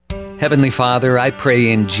Heavenly Father, I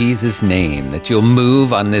pray in Jesus' name that you'll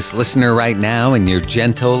move on this listener right now in your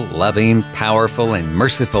gentle, loving, powerful, and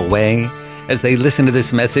merciful way as they listen to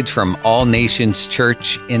this message from All Nations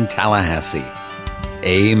Church in Tallahassee.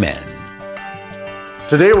 Amen.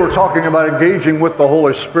 Today we're talking about engaging with the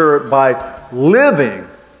Holy Spirit by living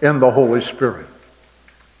in the Holy Spirit,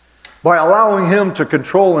 by allowing Him to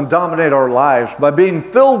control and dominate our lives, by being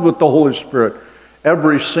filled with the Holy Spirit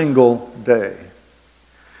every single day.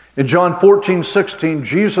 In John 14:16,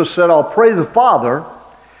 Jesus said, I'll pray the Father,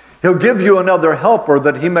 He'll give you another helper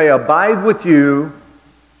that He may abide with you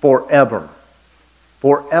forever.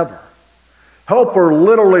 Forever. Helper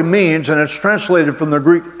literally means, and it's translated from the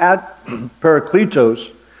Greek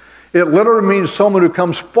parakletos, it literally means someone who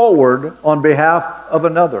comes forward on behalf of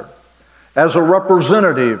another, as a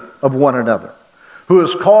representative of one another, who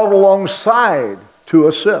is called alongside to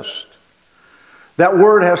assist. That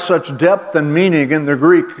word has such depth and meaning in the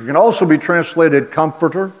Greek. It can also be translated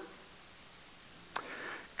comforter,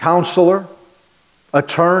 counselor,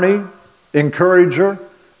 attorney, encourager,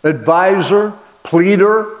 advisor,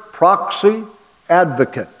 pleader, proxy,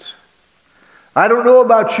 advocate. I don't know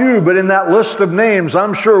about you, but in that list of names,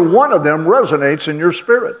 I'm sure one of them resonates in your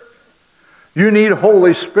spirit. You need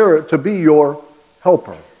Holy Spirit to be your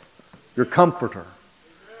helper, your comforter,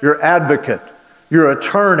 your advocate, your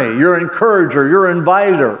attorney, your encourager, your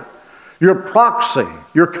inviter, your proxy,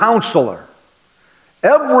 your counselor.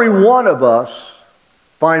 Every one of us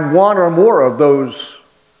find one or more of those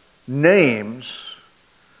names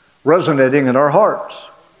resonating in our hearts.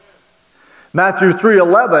 Matthew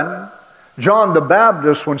 3:11, John the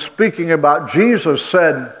Baptist, when speaking about Jesus,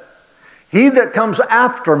 said, He that comes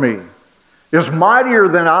after me is mightier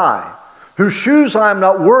than I, whose shoes I am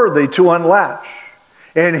not worthy to unlatch.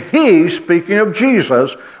 And He, speaking of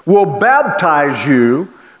Jesus, will baptize you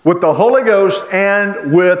with the Holy Ghost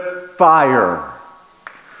and with fire.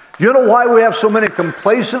 You know why we have so many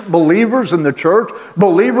complacent believers in the church?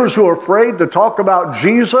 Believers who are afraid to talk about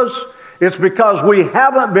Jesus? It's because we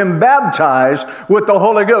haven't been baptized with the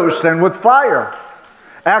Holy Ghost and with fire.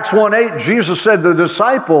 Acts 1:8, Jesus said to the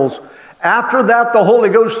disciples, after that the Holy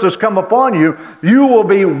Ghost has come upon you, you will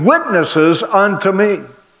be witnesses unto me.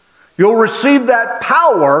 You'll receive that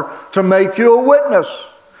power to make you a witness.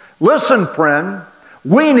 Listen, friend,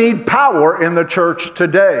 we need power in the church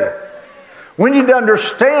today. We need to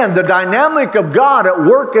understand the dynamic of God at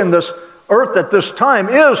work in this earth at this time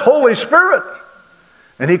is Holy Spirit.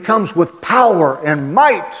 And He comes with power and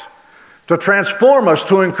might to transform us,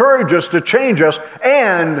 to encourage us, to change us,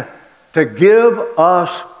 and to give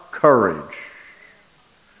us courage.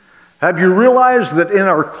 Have you realized that in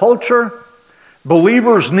our culture,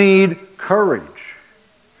 believers need courage?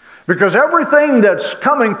 Because everything that's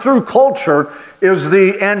coming through culture is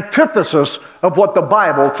the antithesis of what the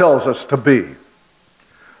Bible tells us to be.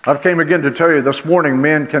 I came again to tell you this morning,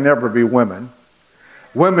 men can never be women.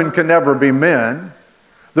 Women can never be men.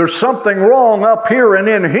 There's something wrong up here and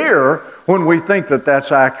in here when we think that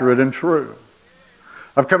that's accurate and true.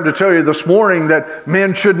 I've come to tell you this morning that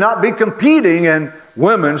men should not be competing in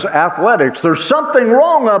women's athletics. There's something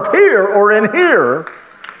wrong up here or in here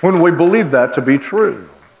when we believe that to be true.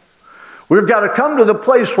 We've got to come to the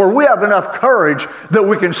place where we have enough courage that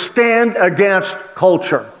we can stand against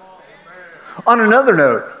culture. On another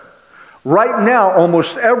note, right now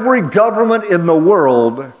almost every government in the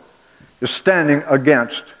world is standing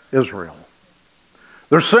against Israel.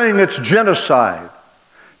 They're saying it's genocide.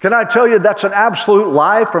 Can I tell you that's an absolute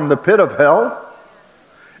lie from the pit of hell?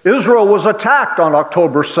 Israel was attacked on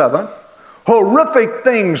October 7th. Horrific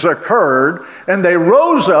things occurred, and they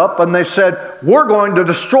rose up and they said, we're going to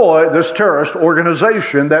destroy this terrorist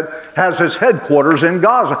organization that has its headquarters in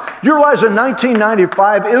Gaza. You realize in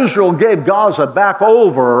 1995, Israel gave Gaza back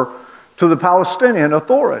over to the Palestinian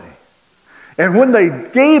Authority. And when they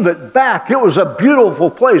gave it back, it was a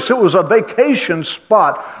beautiful place. It was a vacation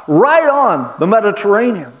spot right on the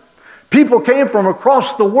Mediterranean. People came from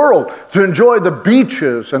across the world to enjoy the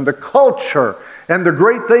beaches and the culture and the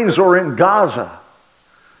great things that were in Gaza.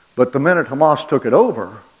 But the minute Hamas took it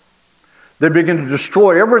over, they began to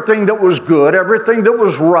destroy everything that was good, everything that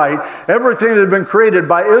was right, everything that had been created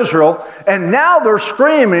by Israel, and now they're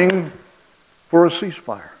screaming for a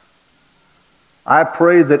ceasefire. I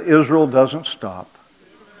pray that Israel doesn't stop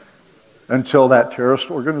until that terrorist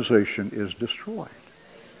organization is destroyed.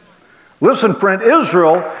 Listen, friend,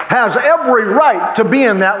 Israel has every right to be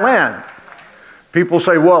in that land. People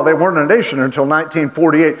say, well, they weren't a nation until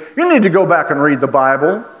 1948. You need to go back and read the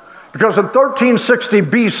Bible. Because in 1360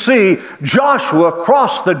 BC, Joshua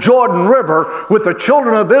crossed the Jordan River with the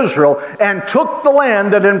children of Israel and took the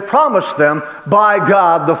land that had been promised them by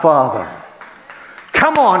God the Father.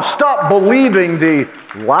 Come on, stop believing the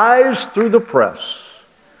lies through the press.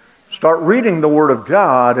 Start reading the Word of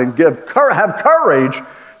God and have courage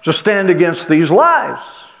to stand against these lies.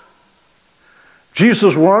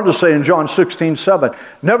 Jesus wanted to say in John 16:7,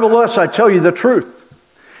 nevertheless, I tell you the truth.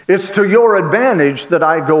 It's to your advantage that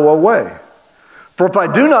I go away. For if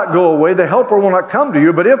I do not go away, the Helper will not come to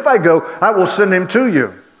you. But if I go, I will send him to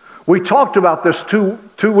you. We talked about this two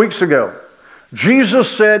weeks ago. Jesus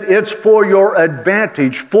said it's for your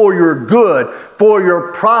advantage, for your good, for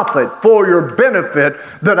your profit, for your benefit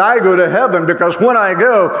that I go to heaven, because when I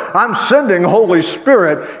go, I'm sending Holy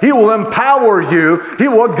Spirit. He will empower you. He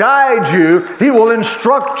will guide you. He will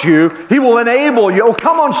instruct you. He will enable you. Oh,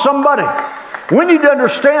 come on, somebody. We need to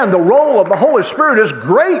understand the role of the Holy Spirit is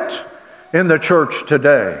great in the church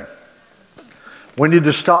today. We need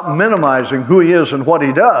to stop minimizing who He is and what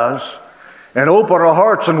He does, and open our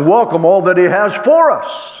hearts and welcome all that He has for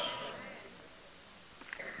us.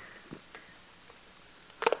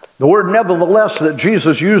 The word nevertheless that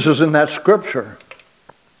Jesus uses in that scripture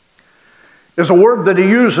is a word that He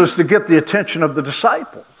uses to get the attention of the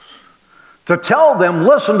disciples. To tell them,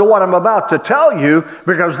 listen to what I'm about to tell you,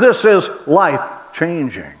 because this is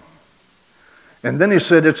life-changing. And then He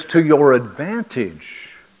said, it's to your advantage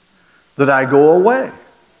that I go away.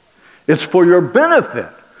 It's for your benefit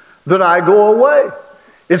that I go away.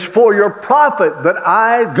 It's for your profit that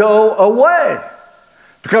I go away.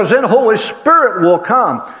 Because then Holy Spirit will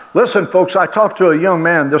come. Listen, folks, I talked to a young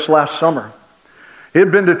man this last summer. He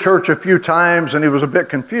had been to church a few times and he was a bit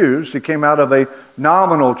confused. He came out of a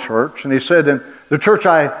nominal church, and he said, in the church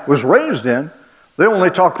I was raised in, they only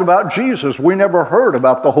talked about Jesus. We never heard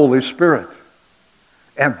about the Holy Spirit.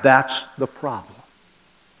 And that's the problem.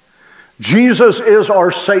 Jesus is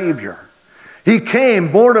our Savior. He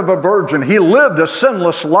came born of a virgin. He lived a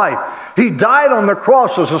sinless life. He died on the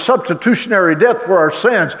cross as a substitutionary death for our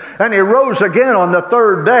sins, and He rose again on the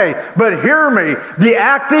third day. But hear me, the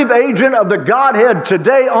active agent of the Godhead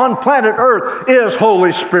today on planet Earth is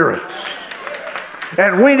Holy Spirit.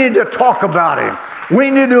 And we need to talk about Him.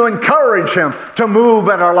 We need to encourage Him to move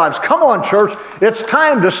in our lives. Come on, church. It's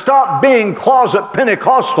time to stop being closet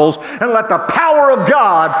Pentecostals and let the power of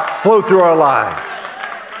God flow through our lives.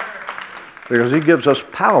 Because He gives us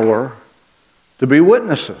power to be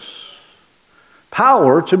witnesses.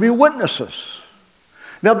 Power to be witnesses.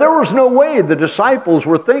 Now, there was no way the disciples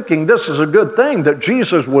were thinking this is a good thing that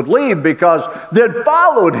Jesus would leave, because they'd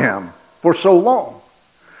followed Him for so long.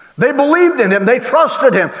 They believed in Him. They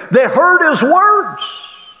trusted Him. They heard His words.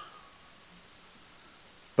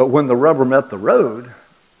 But when the rubber met the road,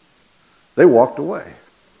 they walked away.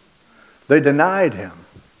 They denied Him.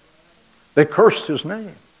 They cursed His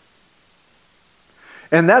name.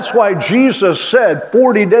 And that's why Jesus said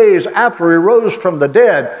 40 days after He rose from the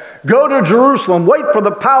dead, go to Jerusalem, wait for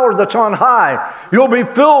the power that's on high. You'll be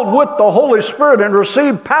filled with the Holy Spirit and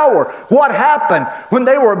receive power. What happened? When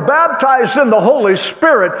they were baptized in the Holy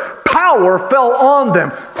Spirit, power fell on them.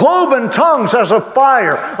 Cloven tongues as of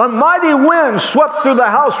fire. A mighty wind swept through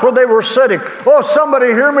the house where they were sitting. Oh, somebody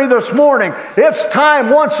hear me this morning. It's time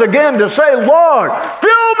once again to say, Lord,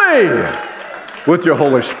 fill me with your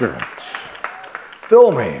Holy Spirit.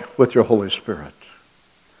 Fill me with your Holy Spirit.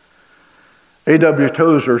 A.W.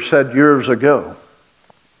 Tozer said years ago,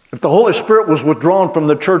 if the Holy Spirit was withdrawn from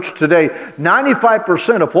the church today,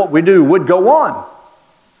 95% of what we do would go on.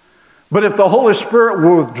 But if the Holy Spirit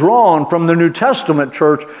were withdrawn from the New Testament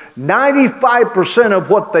church, 95% of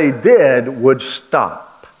what they did would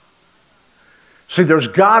stop. See, there's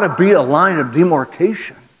got to be a line of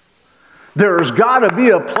demarcation. There's got to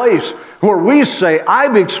be a place where we say,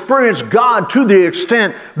 I've experienced God to the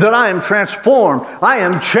extent that I am transformed. I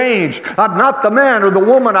am changed. I'm not the man or the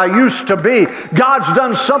woman I used to be. God's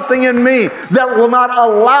done something in me that will not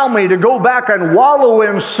allow me to go back and wallow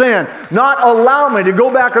in sin, not allow me to go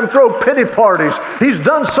back and throw pity parties. He's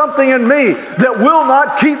done something in me that will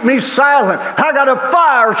not keep me silent. I got a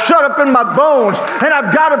fire shut up in my bones, and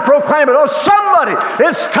I've got to proclaim it. Oh, somebody,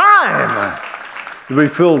 it's time to be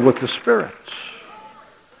filled with the Spirit.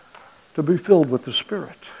 To be filled with the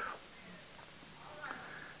Spirit.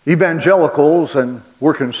 Evangelicals, and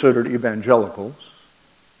we're considered evangelicals,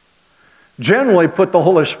 generally put the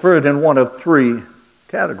Holy Spirit in one of three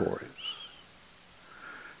categories.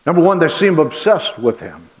 Number one, they seem obsessed with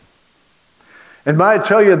Him. And may I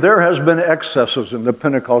tell you, there has been excesses in the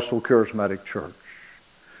Pentecostal charismatic church.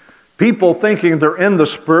 People thinking they're in the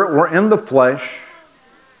Spirit, we're in the flesh,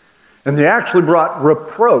 And they actually brought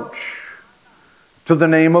reproach to the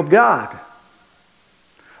name of God.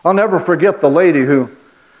 I'll never forget the lady who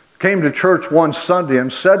came to church one Sunday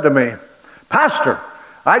and said to me, "Pastor,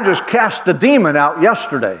 I just cast a demon out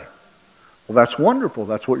yesterday." Well, that's wonderful.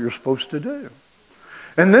 That's what you're supposed to do.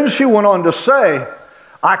 And then she went on to say,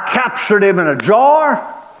 "I captured him in a jar,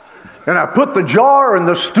 and I put the jar in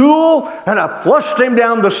the stool, and I flushed him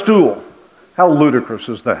down the stool." How ludicrous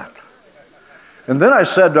is that? And then I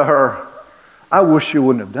said to her, "I wish you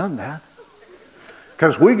wouldn't have done that.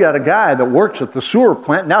 Because we got a guy that works at the sewer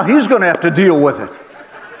plant. Now he's going to have to deal with it."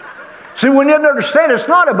 See, we need to understand it's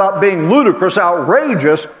not about being ludicrous,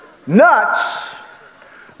 outrageous, nuts.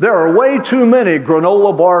 There are way too many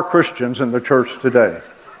granola bar Christians in the church today.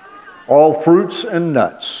 All fruits and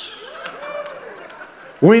nuts.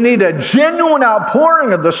 We need a genuine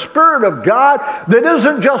outpouring of the Spirit of God that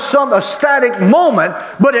isn't just some ecstatic moment,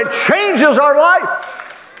 but it changes our life.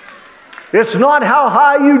 It's not how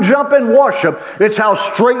high you jump in worship, it's how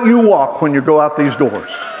straight you walk when you go out these doors.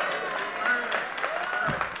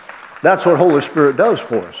 That's what Holy Spirit does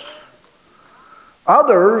for us.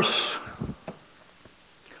 Others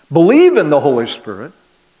believe in the Holy Spirit,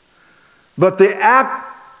 but they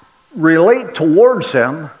relate towards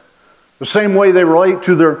Him the same way they relate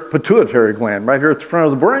to their pituitary gland, right here at the front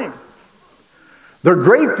of the brain. They're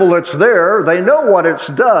grateful it's there, they know what it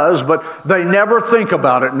does, but they never think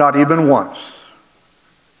about it, not even once.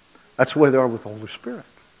 That's the way they are with the Holy Spirit.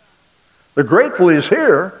 They're grateful He's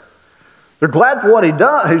here, they're glad for what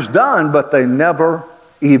He's done, but they never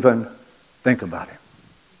even think about Him.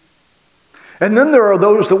 And then there are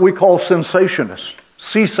those that we call cessationists,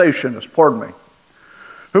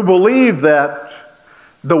 who believe that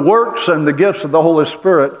the works and the gifts of the Holy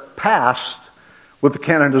Spirit passed with the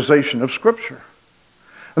canonization of Scripture.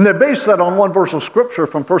 And they base that on one verse of Scripture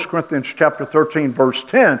from 1 Corinthians chapter 13, verse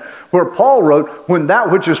 10, where Paul wrote, "When that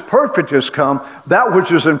which is perfect is come, that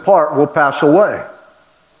which is in part will pass away."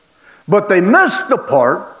 But they missed the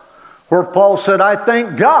part where Paul said, "I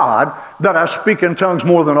thank God that I speak in tongues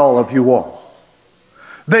more than all of you all."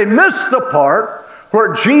 They missed the part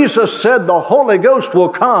where Jesus said the Holy Ghost will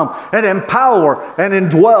come and empower and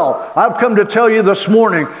indwell. I've come to tell you this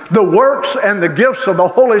morning, the works and the gifts of the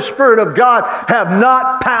Holy Spirit of God have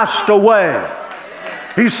not passed away.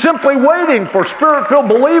 He's simply waiting for Spirit-filled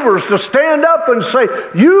believers to stand up and say,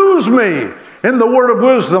 "Use me in the word of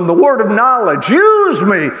wisdom, the word of knowledge. Use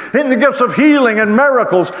me in the gifts of healing and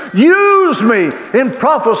miracles. Use me in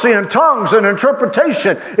prophecy and tongues and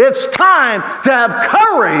interpretation." It's time to have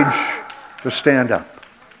courage to stand up.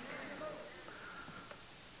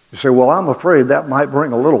 You say, "Well, I'm afraid that might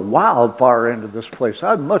bring a little wildfire into this place."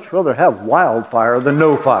 I'd much rather have wildfire than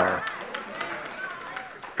no fire.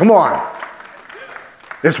 Come on.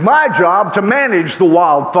 It's my job to manage the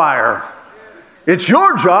wildfire. It's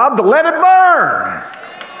your job to let it burn.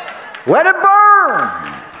 Let it burn.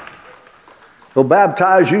 He'll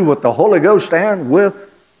baptize you with the Holy Ghost and with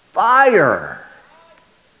fire.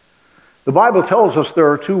 The Bible tells us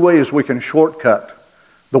there are two ways we can shortcut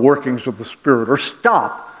the workings of the Spirit or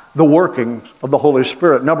stop the workings of the Holy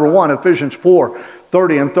Spirit. Number one, Ephesians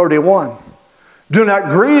 4:30 and 31. "Do not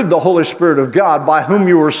grieve the Holy Spirit of God, by whom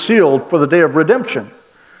you were sealed for the day of redemption.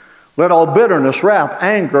 Let all bitterness, wrath,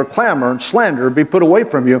 anger, clamor, and slander be put away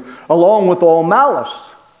from you, along with all malice."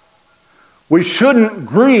 We shouldn't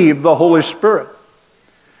grieve the Holy Spirit.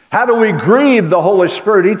 How do we grieve the Holy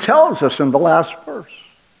Spirit? He tells us in the last verse.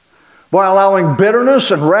 By allowing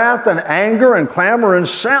bitterness and wrath and anger and clamor and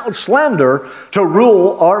slander to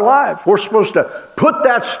rule our lives. We're supposed to put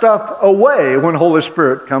that stuff away when Holy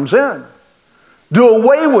Spirit comes in. Do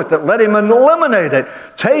away with it. Let Him eliminate it.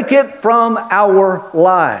 Take it from our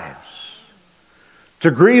lives.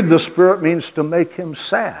 To grieve the Spirit means to make Him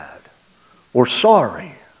sad or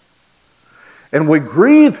sorry. And we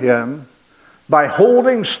grieve Him by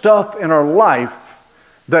holding stuff in our life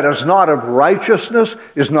that is not of righteousness,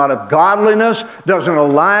 is not of godliness, doesn't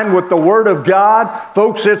align with the Word of God.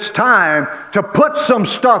 Folks, it's time to put some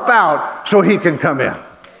stuff out so He can come in.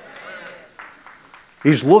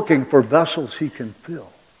 He's looking for vessels He can fill.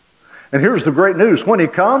 And here's the great news. When He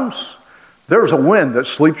comes, there's a wind that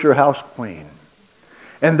sweeps your house clean.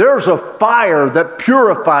 And there's a fire that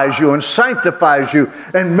purifies you and sanctifies you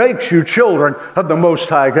and makes you children of the Most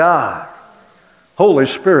High God. Holy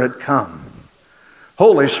Spirit, come.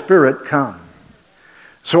 Holy Spirit, come.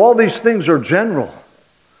 So all these things are general.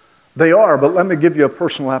 They are, but let me give you a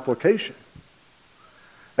personal application.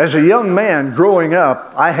 As a young man growing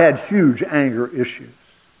up, I had huge anger issues.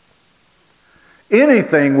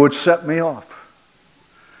 Anything would set me off.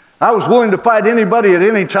 I was willing to fight anybody at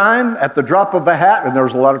any time at the drop of a hat, and there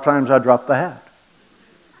was a lot of times I dropped the hat.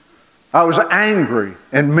 I was angry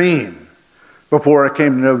and mean before I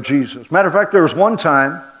came to know Jesus. Matter of fact, there was one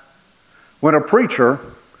time when a preacher,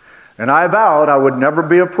 and I vowed I would never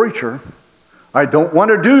be a preacher. I don't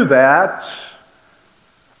want to do that.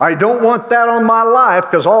 I don't want that on my life,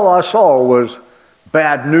 because all I saw was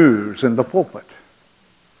bad news in the pulpit.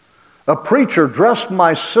 A preacher dressed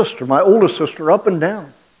my sister, my oldest sister, up and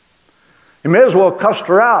down. He may as well cussed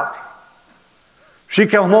her out. She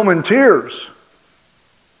came home in tears.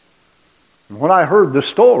 And when I heard the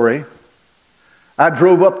story, I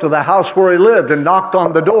drove up to the house where he lived and knocked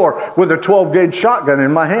on the door with a 12-gauge shotgun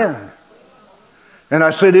in my hand. And I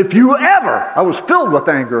said, if you ever, I was filled with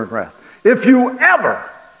anger and wrath, if you ever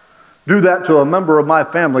do that to a member of my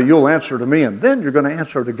family, you'll answer to me, and then you're going to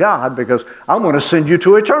answer to God, because I'm going to send you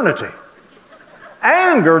to eternity.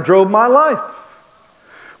 Anger drove my life.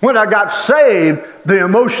 When I got saved, the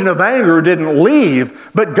emotion of anger didn't leave,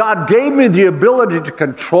 but God gave me the ability to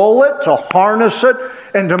control it, to harness it,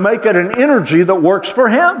 and to make it an energy that works for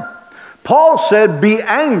Him. Paul said, be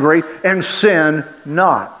angry and sin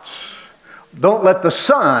not. Don't let the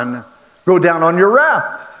sun go down on your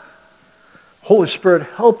wrath. Holy Spirit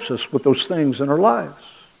helps us with those things in our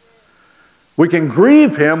lives. We can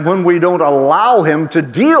grieve Him when we don't allow Him to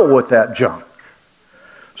deal with that junk.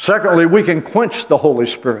 Secondly, we can quench the Holy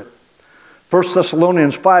Spirit. 1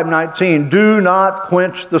 Thessalonians 5:19, do not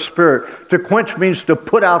quench the Spirit. To quench means to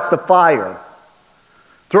put out the fire.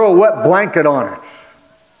 Throw a wet blanket on it.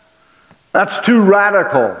 That's too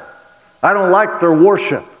radical. I don't like their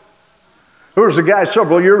worship. There was a guy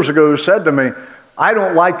several years ago who said to me, I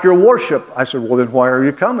don't like your worship. I said, well, then why are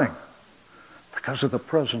you coming? Because of the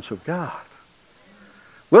presence of God.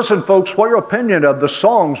 Listen, folks, what your opinion of the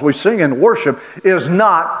songs we sing in worship is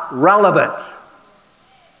not relevant.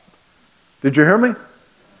 Did you hear me?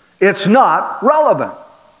 It's not relevant.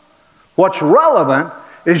 What's relevant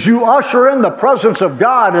is you usher in the presence of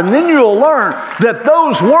God, and then you'll learn that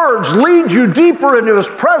those words lead you deeper into His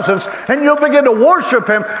presence, and you'll begin to worship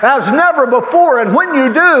Him as never before. And when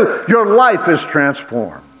you do, your life is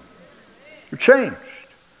transformed. You're changed.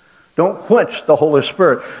 Don't quench the Holy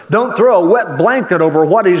Spirit. Don't throw a wet blanket over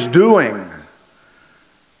what He's doing.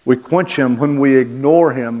 We quench Him when we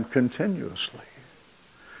ignore Him continuously.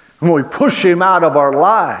 When we push Him out of our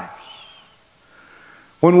lives.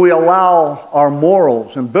 When we allow our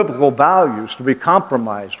morals and biblical values to be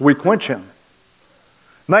compromised, we quench Him.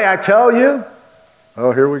 May I tell you?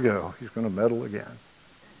 Oh, here we go. He's going to meddle again.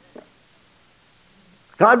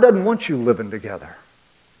 God doesn't want you living together.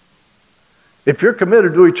 If you're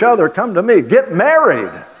committed to each other, come to me. Get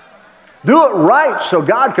married. Do it right so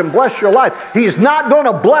God can bless your life. He's not going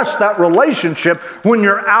to bless that relationship when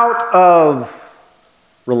you're out of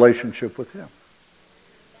relationship with Him.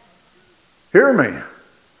 Hear me.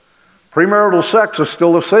 Premarital sex is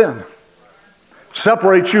still a sin.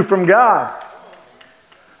 Separates you from God.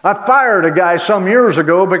 I fired a guy some years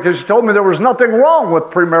ago because he told me there was nothing wrong with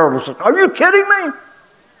premarital sex. Are you kidding me?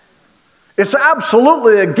 It's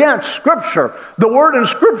absolutely against Scripture. The word in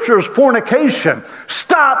Scripture is fornication.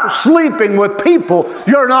 Stop sleeping with people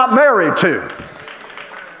you're not married to.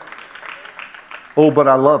 Oh, but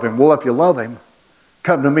I love him. Well, if you love him,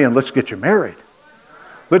 come to me and let's get you married.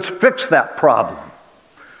 Let's fix that problem.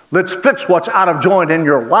 Let's fix what's out of joint in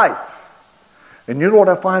your life. And you know what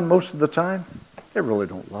I find most of the time? They really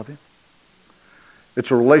don't love him.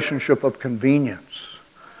 It's a relationship of convenience.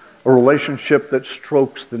 A relationship that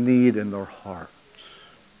strokes the need in their hearts.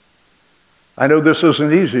 I know this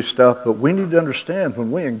isn't easy stuff, but we need to understand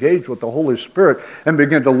when we engage with the Holy Spirit and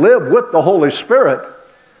begin to live with the Holy Spirit,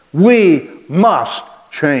 we must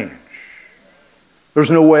change.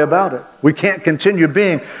 There's no way about it. We can't continue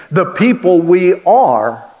being the people we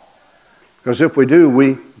are, because if we do,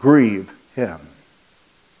 we grieve Him.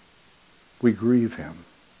 We grieve Him.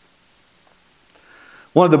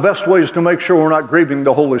 One of the best ways to make sure we're not grieving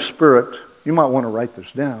the Holy Spirit, you might want to write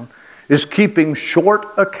this down, is keeping short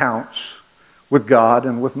accounts with God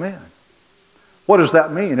and with man. What does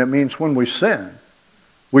that mean? It means when we sin,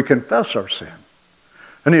 we confess our sin.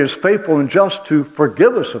 And He is faithful and just to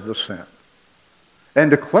forgive us of the sin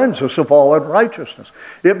and to cleanse us of all unrighteousness.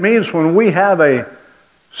 It means when we have a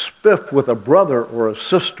spiff with a brother or a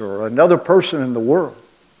sister or another person in the world,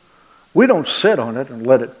 we don't sit on it and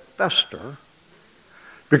let it fester.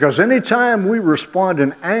 Because anytime we respond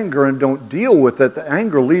in anger and don't deal with it, the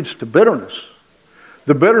anger leads to bitterness.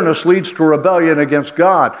 The bitterness leads to rebellion against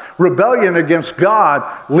God. Rebellion against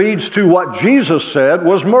God leads to what Jesus said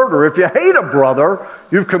was murder. If you hate a brother,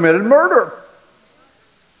 you've committed murder.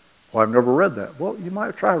 Well, I've never read that. Well, you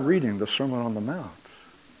might try reading the Sermon on the Mount.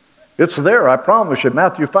 It's there, I promise you.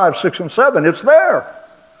 Matthew 5, 6, and 7, it's there.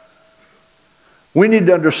 We need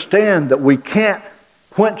to understand that we can't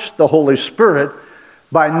quench the Holy Spirit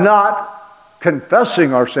by not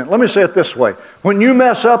confessing our sin. Let me say it this way. When you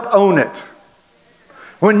mess up, own it.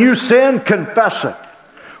 When you sin, confess it.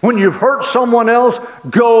 When you've hurt someone else,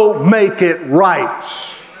 go make it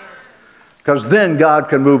right. Because then God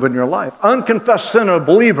can move in your life. Unconfessed sin of a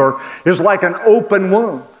believer is like an open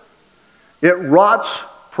wound. It rots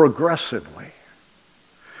progressively.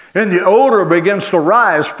 And the odor begins to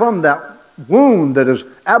rise from that wound that is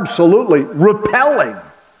absolutely repelling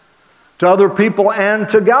to other people and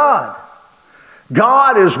to God.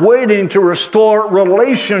 God is waiting to restore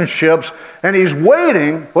relationships, and He's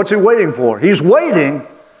waiting. What's He waiting for? He's waiting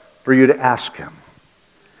for you to ask Him.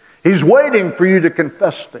 He's waiting for you to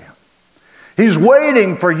confess to Him. He's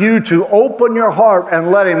waiting for you to open your heart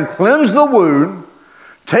and let Him cleanse the wound,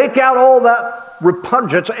 take out all that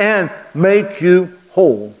repugnance, and make you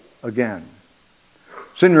whole again.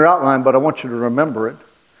 It's in your outline, but I want you to remember it.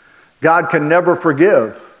 God can never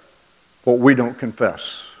forgive what we don't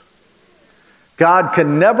confess. God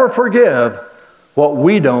can never forgive what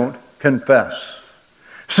we don't confess.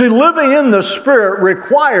 See, living in the Spirit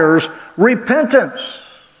requires repentance.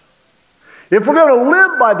 If we're going to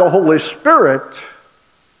live by the Holy Spirit,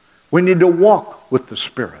 we need to walk with the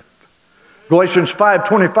Spirit. Galatians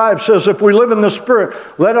 5:25 says, if we live in the Spirit,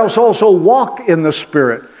 let us also walk in the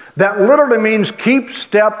Spirit. That literally means keep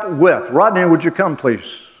step with. Rodney, would you come,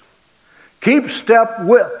 please? Keep step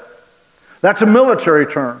with. That's a military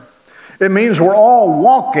term. It means we're all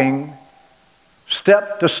walking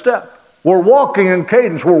step to step. We're walking in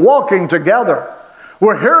cadence. We're walking together.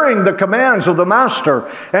 We're hearing the commands of the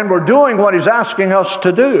Master, and we're doing what He's asking us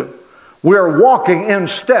to do. We're walking in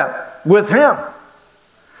step with Him.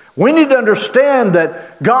 We need to understand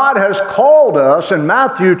that God has called us in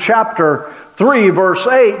Matthew chapter 3, verse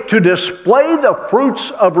 8, to display the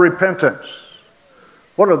fruits of repentance.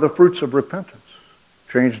 What are the fruits of repentance?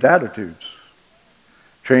 Changed attitudes,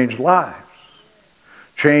 changed lives,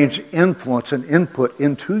 changed influence and input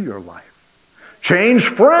into your life, changed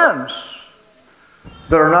friends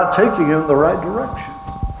that are not taking you in the right direction.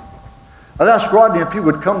 I'd ask Rodney if he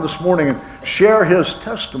would come this morning and share his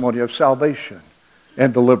testimony of salvation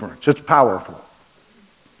and deliverance. It's powerful.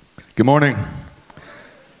 Good morning.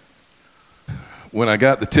 When I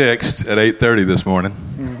got the text at 8:30 this morning,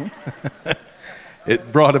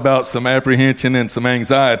 it brought about some apprehension and some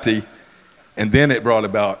anxiety, and then it brought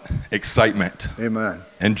about excitement. Amen.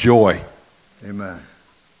 And joy. Amen.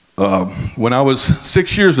 When I was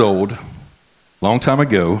 6 years old, long time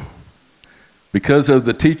ago, because of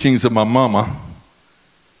the teachings of my mama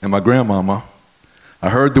and my grandmama, I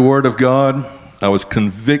heard the Word of God. I was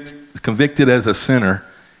convicted as a sinner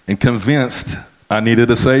and convinced I needed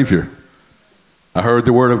a Savior. I heard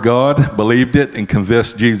the Word of God, believed it, and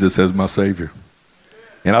confessed Jesus as my Savior.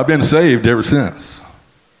 And I've been saved ever since.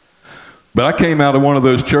 But I came out of one of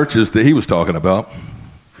those churches that he was talking about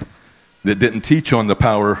that didn't teach on the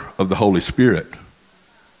power of the Holy Spirit,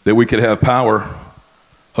 that we could have power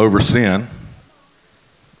over sin.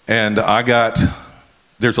 And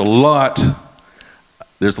there's a lot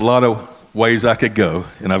of ways I could go,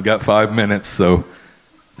 and I've got 5 minutes, so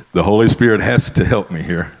the Holy Spirit has to help me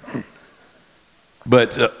here.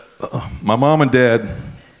 But my mom and dad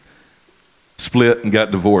split and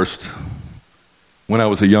got divorced when I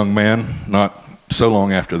was a young man, not so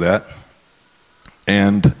long after that.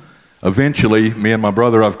 And eventually, me and my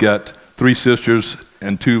brother, I've got 3 sisters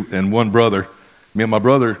and one brother. Me and my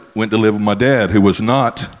brother went to live with my dad, who was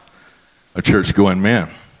not a church-going man.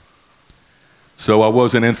 So I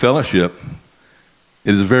wasn't in fellowship.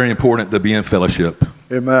 It is very important to be in fellowship.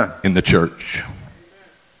 Amen. In the church.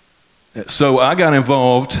 So I got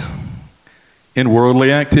involved in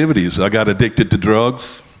worldly activities. I got addicted to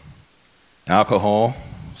drugs, alcohol,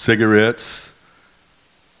 cigarettes,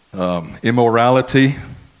 immorality,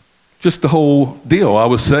 just the whole deal. I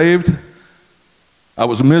was saved. I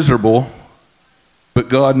was miserable, but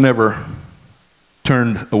God never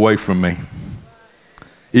turned away from me,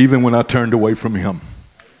 even when I turned away from Him.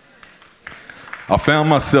 I found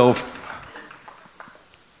myself,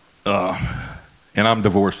 and I'm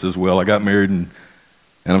divorced as well. I got married, and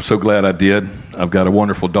I'm so glad I did. I've got a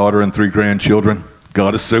wonderful daughter and 3 grandchildren.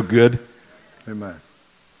 God is so good. Amen.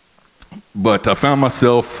 But I found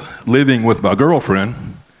myself living with my girlfriend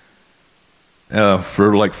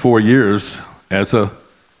for like 4 years as a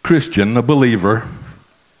Christian, a believer,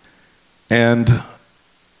 and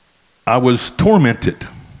I was tormented.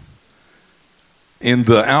 in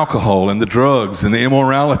the alcohol and the drugs and the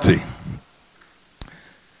immorality.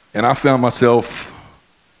 And I found myself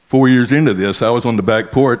 4 years into this. I was on the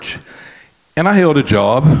back porch, and I held a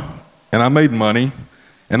job, and I made money,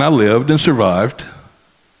 and I lived and survived,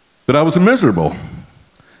 but I was miserable.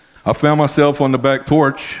 I found myself on the back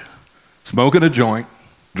porch, smoking a joint,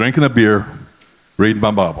 drinking a beer, reading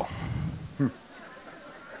my Bible.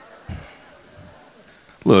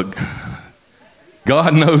 Look,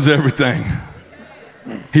 God knows everything.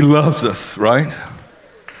 He loves us, right?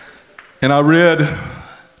 And I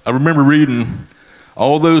remember reading,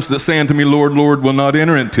 all those that say unto me, Lord, Lord, will not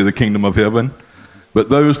enter into the kingdom of heaven, but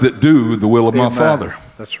those that do the will of my Father.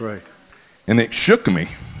 That's right. And it shook me.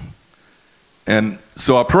 And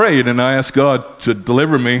so I prayed and I asked God to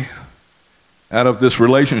deliver me out of this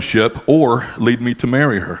relationship or lead me to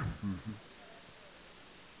marry her. Mm-hmm.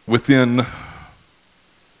 Within,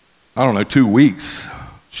 2 weeks,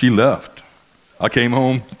 she left. I came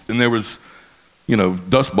home and there was,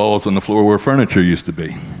 dust balls on the floor where furniture used to be.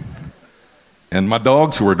 And my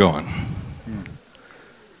dogs were gone.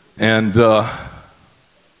 And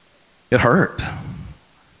it hurt.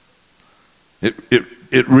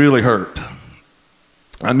 It really hurt.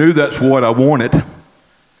 I knew that's what I wanted. And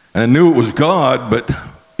I knew it was God, but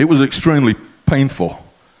it was extremely painful.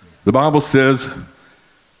 The Bible says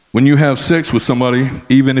when you have sex with somebody,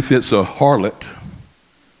 even if it's a harlot,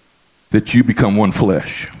 that you become one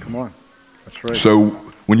flesh. Come on. That's right. So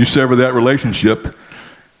when you sever that relationship,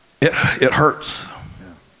 it hurts.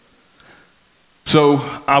 Yeah. So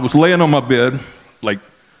I was laying on my bed,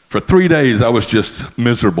 for 3 days I was just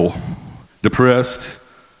miserable, depressed.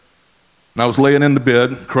 And I was laying in the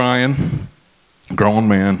bed crying, grown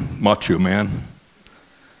man, macho man.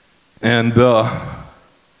 And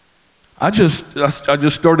I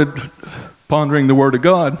just started pondering the Word of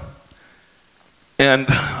God. And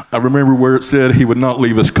I remember where it said he would not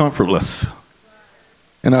leave us comfortless.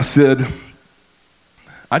 And I said,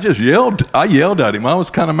 I yelled at him. I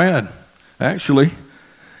was kind of mad, actually.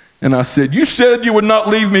 And I said, you said you would not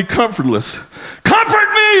leave me comfortless. Comfort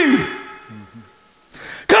me! Mm-hmm.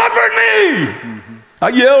 Comfort me! Mm-hmm. I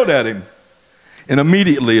yelled at him. And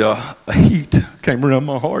immediately a heat came around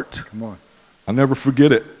my heart. Come on. I'll never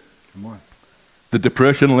forget it. Come on. The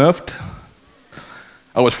depression left.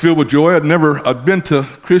 I was filled with joy. I'd been to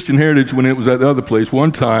Christian Heritage when it was at the other place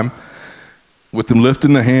one time with them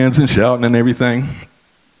lifting their hands and shouting and everything.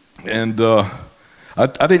 And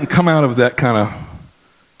I didn't come out of that kind of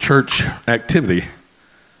church activity.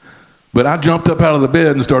 But I jumped up out of the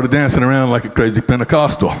bed and started dancing around like a crazy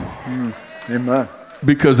Pentecostal. Amen.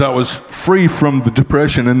 Because I was free from the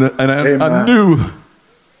depression. And I knew,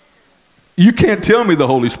 you can't tell me the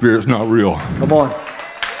Holy Spirit's not real. Come on.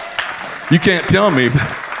 You can't tell me.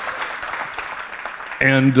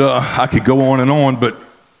 And I could go on, but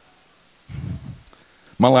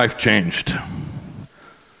my life changed.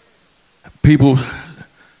 People,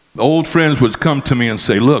 old friends would come to me and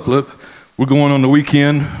say, look, we're going on the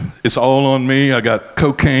weekend. It's all on me. I got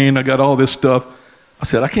cocaine. I got all this stuff. I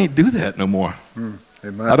said, I can't do that no more.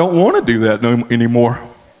 Amen. I don't want to do that anymore.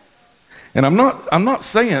 And I'm not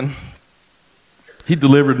saying he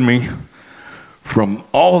delivered me from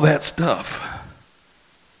all that stuff.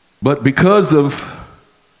 But because of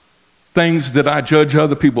things that I judge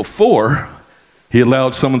other people for, he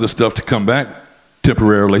allowed some of the stuff to come back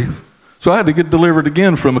temporarily. So I had to get delivered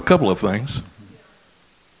again from a couple of things.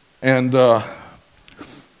 And a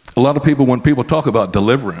lot of people, when people talk about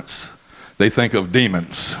deliverance, they think of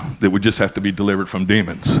demons, that we just have to be delivered from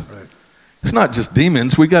demons. Right. It's not just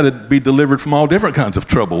demons. We got to be delivered from all different kinds of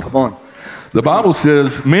trouble. Come on. The Bible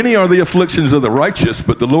says, many are the afflictions of the righteous,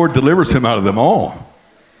 but the Lord delivers him out of them all.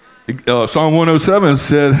 Psalm 107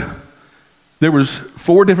 said there was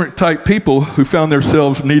 4 different type people who found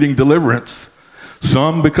themselves needing deliverance.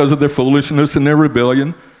 Some because of their foolishness and their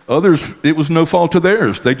rebellion. Others, it was no fault of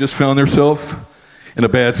theirs. They just found themselves in a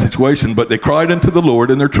bad situation, but they cried unto the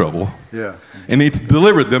Lord in their trouble. Yeah. And he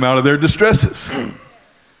delivered them out of their distresses.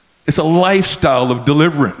 It's a lifestyle of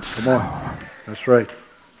deliverance. Come on. That's right.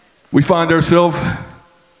 We find ourselves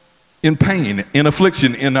in pain, in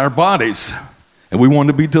affliction in our bodies, and we want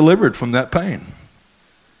to be delivered from that pain.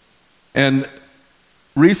 And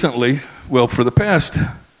recently, for the past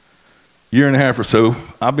year and a half or so,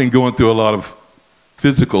 I've been going through a lot of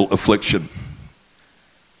physical affliction.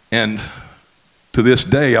 And to this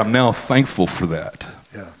day, I'm now thankful for that.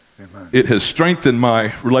 Yeah, amen. It has strengthened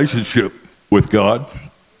my relationship with God.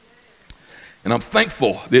 And I'm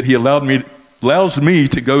thankful that he allows me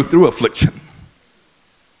to go through affliction,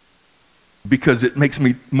 because it makes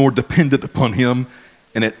me more dependent upon him,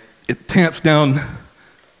 and it tamps down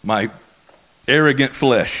my arrogant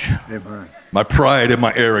flesh. Amen. My pride and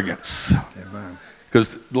my arrogance. Amen.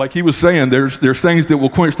 Because like he was saying, there's things that will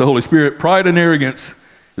quench the Holy Spirit. Pride and arrogance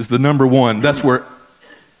is the number one. That's where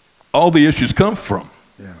all the issues come from.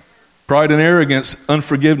 Yeah. Pride and arrogance,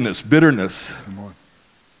 unforgiveness, bitterness. Come on.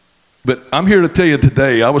 But I'm here to tell you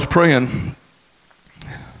today, I was praying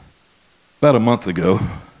about a month ago.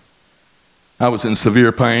 I was in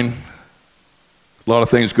severe pain, a lot of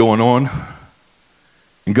things going on.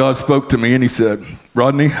 And God spoke to me and he said,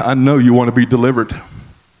 Rodney, I know you want to be delivered.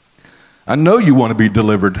 I know you want to be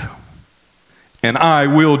delivered. And I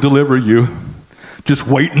will deliver you. Just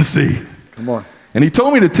wait and see. Come on. And he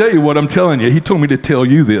told me to tell you what I'm telling you. He told me to tell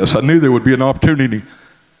you this. I knew there would be an opportunity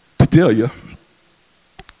to tell you.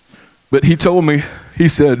 But he told me, he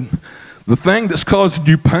said, the thing that's caused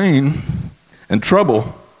you pain and trouble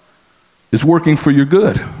is working for your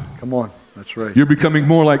good. Come on. That's right. You're becoming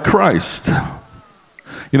more like Christ.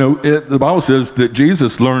 You know, the Bible says that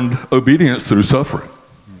Jesus learned obedience through suffering.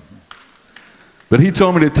 But he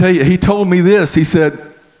told me to tell you, he told me this. He said,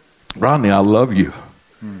 Rodney, I love you.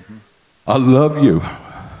 I love you.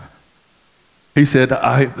 He said,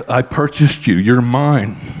 I purchased you. You're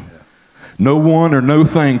mine. No one or no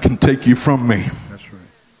thing can take you from me. That's right.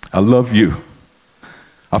 I love you.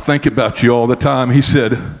 I think about you all the time. He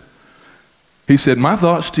said, my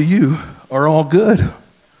thoughts to you are all good.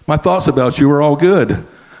 My thoughts about you are all good,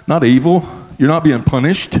 not evil. You're not being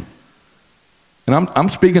punished. And I'm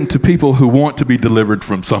speaking to people who want to be delivered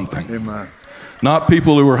from something. Amen. Not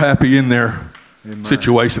people who are happy in their Amen.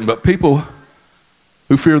 situation, but people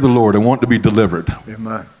who fear the Lord and want to be delivered.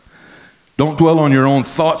 Amen. Don't dwell on your own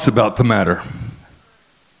thoughts about the matter.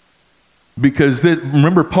 Because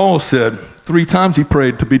remember Paul said 3 times he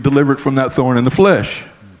prayed to be delivered from that thorn in the flesh.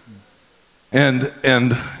 And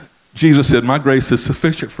Jesus said, my grace is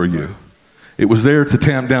sufficient for you. It was there to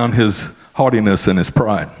tamp down his haughtiness and his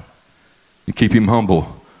pride and keep him humble.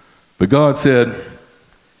 But God said,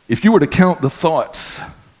 if you were to count the thoughts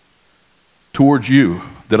towards you,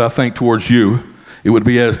 that I think towards you, it would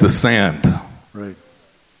be as the sand. Right.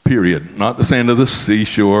 Period. Not the sand of the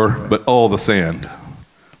seashore, but all the sand.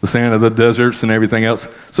 The sand of the deserts and everything else.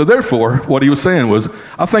 So therefore, what he was saying was,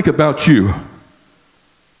 I think about you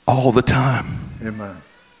all the time. Amen.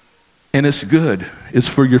 And it's good.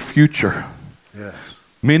 It's for your future. Yes.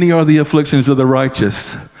 Many are the afflictions of the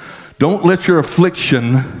righteous. Don't let your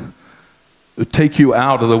affliction take you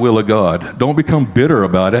out of the will of God. Don't become bitter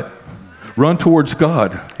about it. Run towards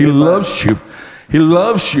God. He loves you. He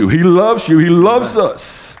loves you. He loves you. He loves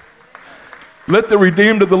us. Let the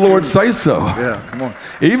redeemed of the Lord say so. Yeah, come on.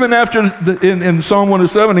 Even after, in Psalm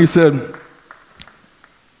 107, he said,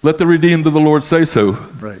 let the redeemed of the Lord say so.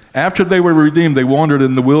 Right. After they were redeemed, they wandered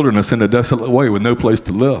in the wilderness in a desolate way with no place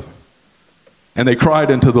to live. And they cried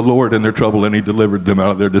unto the Lord in their trouble, and he delivered them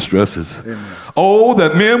out of their distresses. Amen. Oh,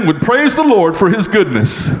 that men would praise the Lord for his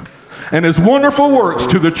goodness and his wonderful works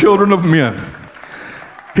to the children of men.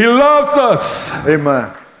 He loves us.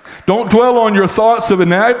 Amen. Don't dwell on your thoughts of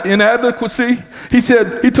inadequacy.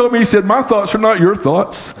 He told me, my thoughts are not your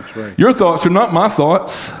thoughts. That's right. Your thoughts are not my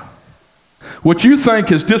thoughts. What you think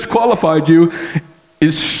has disqualified you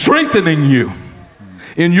is strengthening you.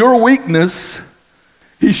 In your weakness,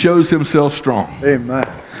 he shows himself strong. Amen.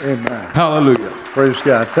 Amen. Hallelujah. Praise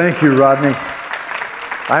God. Thank you, Rodney.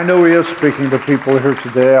 I know he is speaking to people here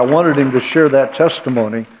today. I wanted him to share that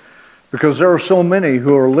testimony because there are so many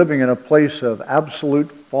who are living in a place of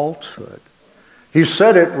absolute falsehood. He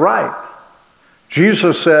said it right.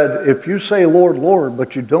 Jesus said, if you say, Lord, Lord,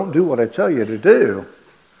 but you don't do what I tell you to do,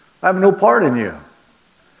 I have no part in you.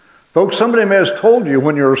 Folks, somebody may have told you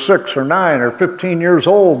when you were 6 or 9 or 15 years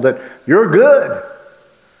old that you're good.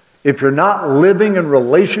 If you're not living in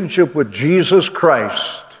relationship with Jesus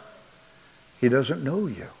Christ, he doesn't know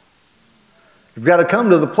you. You've got to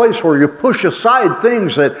come to the place where you push aside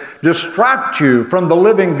things that distract you from the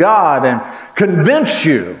living God and convince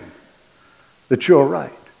you that you're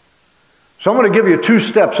right. So I'm going to give you 2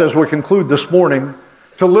 steps as we conclude this morning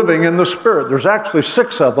to living in the Spirit. There's actually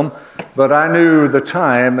 6 of them, but I knew the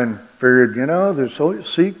time and figured,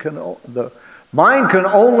 the mind can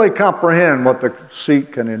only comprehend what the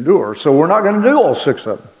seat can endure. So we're not going to do all 6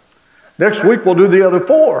 of them. Next week we'll do the other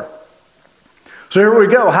 4. So here we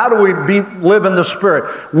go. How do we live in the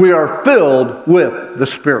Spirit? We are filled with the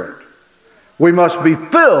Spirit. We must be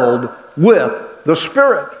filled with the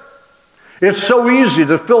Spirit. It's so easy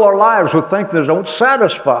to fill our lives with things that don't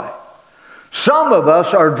satisfy. Some of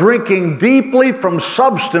us are drinking deeply from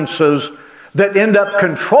substances that end up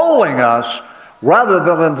controlling us rather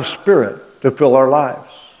than the Spirit to fill our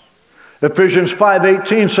lives. Ephesians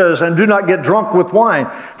 5:18 says, and do not get drunk with wine,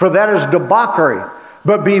 for that is debauchery,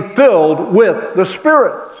 but be filled with the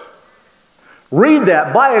Spirit. Read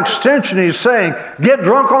that. By extension, he's saying, get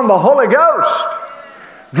drunk on the Holy Ghost.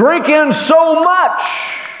 Drink in so much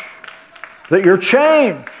that you're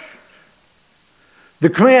changed. The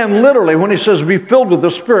command literally, when he says be filled with the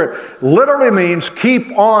Spirit, literally means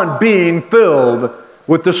keep on being filled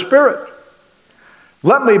with the Spirit.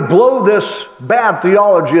 Let me blow this bad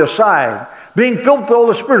theology aside. Being filled with the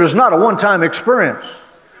Holy Spirit is not a one-time experience.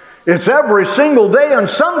 It's every single day and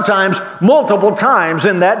sometimes multiple times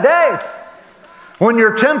in that day. When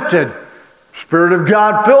you're tempted, Spirit of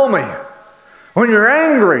God, fill me. When you're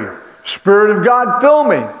angry, Spirit of God, fill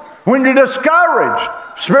me. When you're discouraged,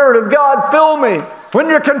 Spirit of God, fill me. When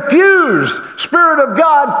you're confused, Spirit of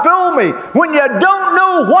God, fill me. When you don't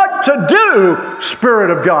know what to do, Spirit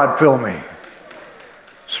of God, fill me.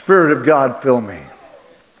 Spirit of God, fill me.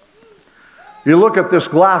 You look at this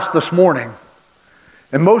glass this morning,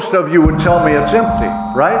 and most of you would tell me it's empty,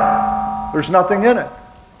 right? There's nothing in it.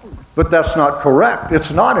 But that's not correct.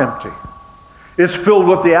 It's not empty. It's filled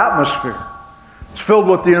with the atmosphere. It's filled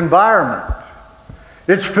with the environment.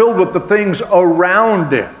 It's filled with the things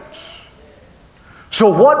around it. So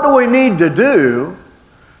what do we need to do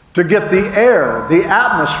to get the air, the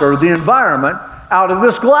atmosphere, the environment out of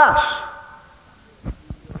this glass?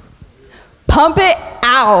 Pump it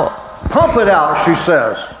out. Pump it out, she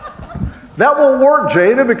says. That won't work,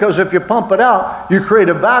 Jada, because if you pump it out, you create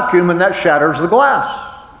a vacuum and that shatters the glass.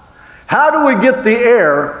 How do we get the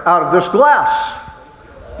air out of this glass?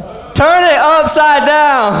 Turn it upside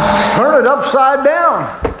down. Turn it upside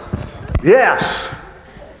down. Yes.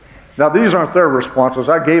 Now, these aren't their responses.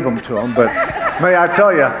 I gave them to them, but may I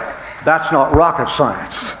tell you, that's not rocket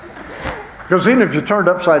science. Because even if you turn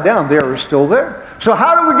it upside down, the air is still there. So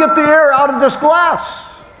how do we get the air out of this glass?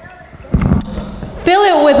 Fill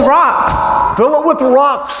it with rocks. Fill it with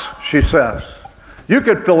rocks, she says. You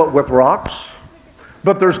could fill it with rocks,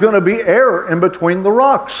 but there's going to be air in between the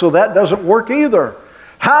rocks, so that doesn't work either.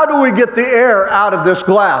 How do we get the air out of this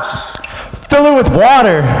glass? Fill it with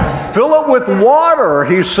water. Fill it with water,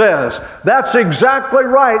 he says. That's exactly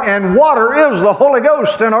right. And water is the Holy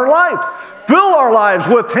Ghost in our life. Fill our lives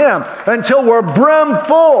with Him until we're brim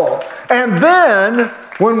full. And then,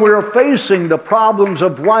 when we're facing the problems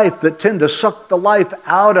of life that tend to suck the life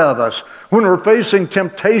out of us, when we're facing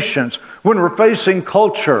temptations, when we're facing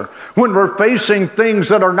culture, when we're facing things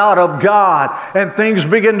that are not of God, and things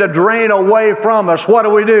begin to drain away from us, what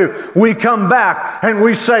do? We come back and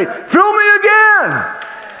we say, fill me again!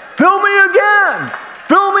 Fill me again!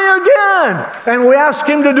 Fill me again! And we ask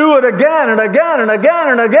Him to do it again and again and again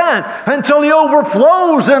and again until He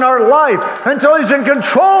overflows in our life, until He's in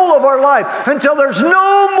control of our life, until there's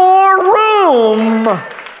no more room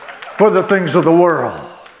for the things of the world.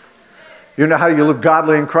 You know how you live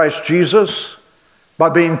godly in Christ Jesus? By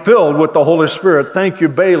being filled with the Holy Spirit. Thank you,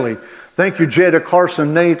 Bailey. Thank you, Jada,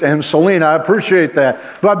 Carson, Nate, and Selena. I appreciate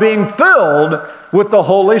that. By being filled with the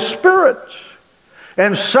Holy Spirit.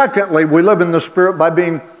 And secondly, we live in the Spirit by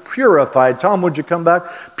being purified. Tom, would you come back?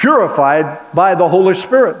 Purified by the Holy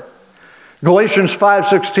Spirit. Galatians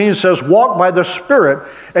 5:16 says, walk by the Spirit,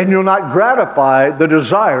 and you'll not gratify the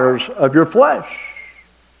desires of your flesh.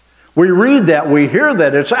 We read that, we hear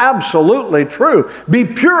that, it's absolutely true. Be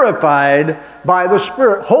purified by the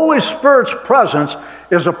Spirit. Holy Spirit's presence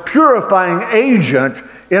is a purifying agent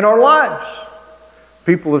in our lives.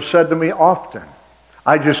 People have said to me often,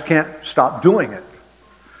 I just can't stop doing it.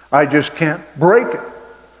 I just can't break it.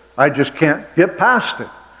 I just can't get past it.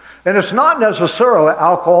 And it's not necessarily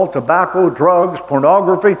alcohol, tobacco, drugs,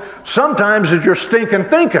 pornography. Sometimes it's your stinking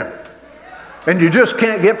thinking. And you just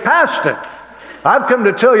can't get past it. I've come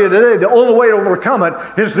to tell you today, the only way to overcome it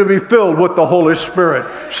is to be filled with the Holy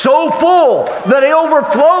Spirit. So full that He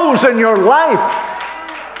overflows in your life.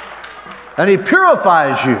 And He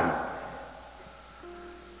purifies you.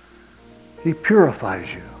 He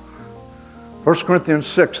purifies you. 1 Corinthians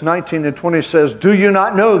 6:19 and 20 says, do you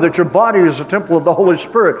not know that your body is a temple of the Holy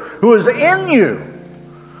Spirit who is in you,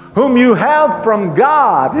 whom you have from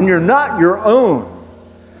God, and you're not your own?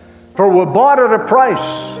 For we're bought at a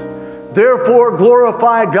price. Therefore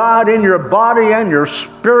glorify God in your body and your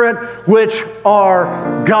spirit, which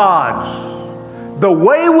are God's. The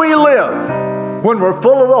way we live when we're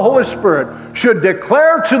full of the Holy Spirit should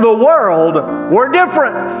declare to the world, we're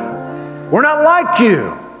different. We're not like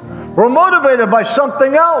you. We're motivated by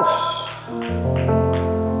something else.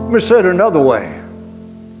 Let me say it another way.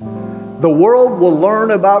 The world will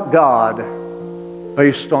learn about God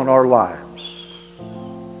based on our lives.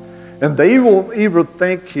 And they will either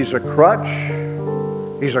think He's a crutch,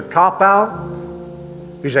 he's a cop-out,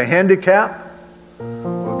 he's a handicap,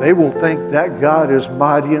 well, they will think that God is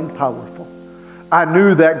mighty and powerful. I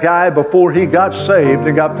knew that guy before he got saved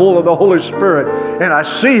and got full of the Holy Spirit, and I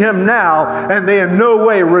see him now, and they in no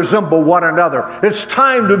way resemble one another. It's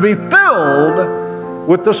time to be filled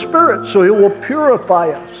with the Spirit, so he will purify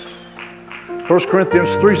us. 1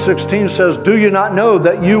 Corinthians 3:16 says, do you not know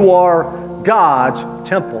that you are God's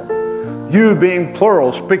temple? You being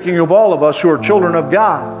plural, speaking of all of us who are children of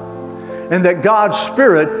God, and that God's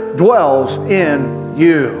Spirit dwells in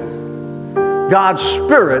you. God's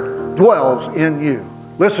Spirit dwells in you.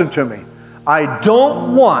 Listen to me. I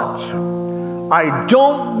don't want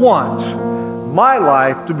my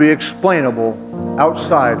life to be explainable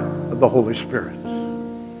outside of the Holy Spirit.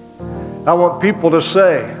 I want people to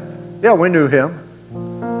say, yeah, we knew him.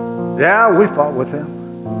 Yeah, we fought with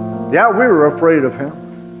him. Yeah, we were afraid of him.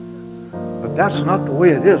 But that's not the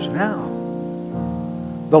way it is now.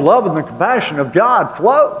 The love and the compassion of God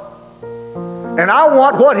flow. And I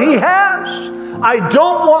want what he has. I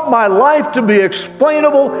don't want my life to be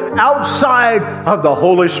explainable outside of the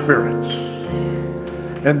Holy Spirit.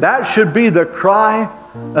 And that should be the cry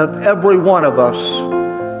of every one of us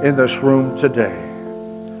in this room today.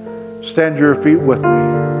 Stand to your feet with me.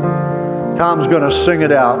 Tom's going to sing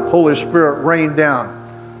it out. Holy Spirit, rain down.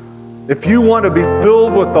 If you want to be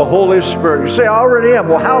filled with the Holy Spirit, you say, I already am.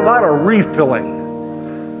 Well, how about a refilling?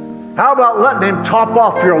 How about letting him top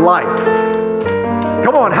off your life?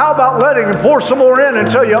 Come on, how about letting him pour some more in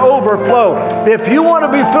until you overflow? If you want to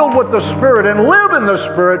be filled with the Spirit and live in the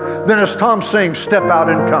Spirit, then as Tom sings, step out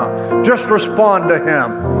and come. Just respond to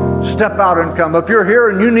him. Step out and come. If you're here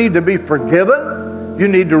and you need to be forgiven, you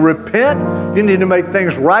need to repent, you need to make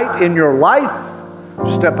things right in your life,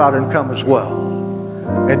 step out and come as well.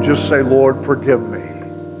 And just say, Lord, forgive me,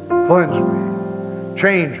 cleanse me,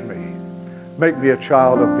 change me, make me a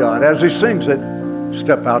child of God. As he sings it,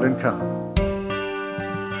 step out and come.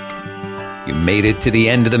 You made it to the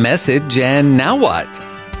end of the message, and now what?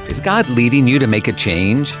 Is God leading you to make a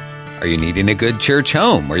change? Are you needing a good church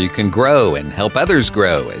home where you can grow and help others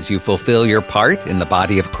grow as you fulfill your part in the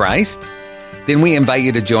body of Christ? Then we invite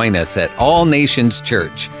you to join us at All Nations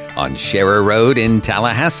Church on Sharer Road in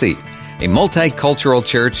Tallahassee, a multicultural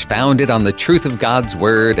church founded on the truth of God's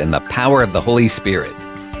Word and the power of the Holy Spirit.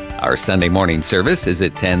 Our Sunday morning service is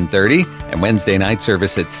at 10:30 and Wednesday night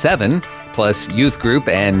service at 7, plus youth group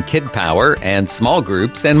and kid power and small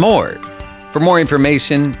groups and more. For more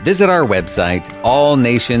information, visit our website,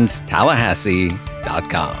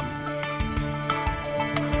 allnationstallahassee.com.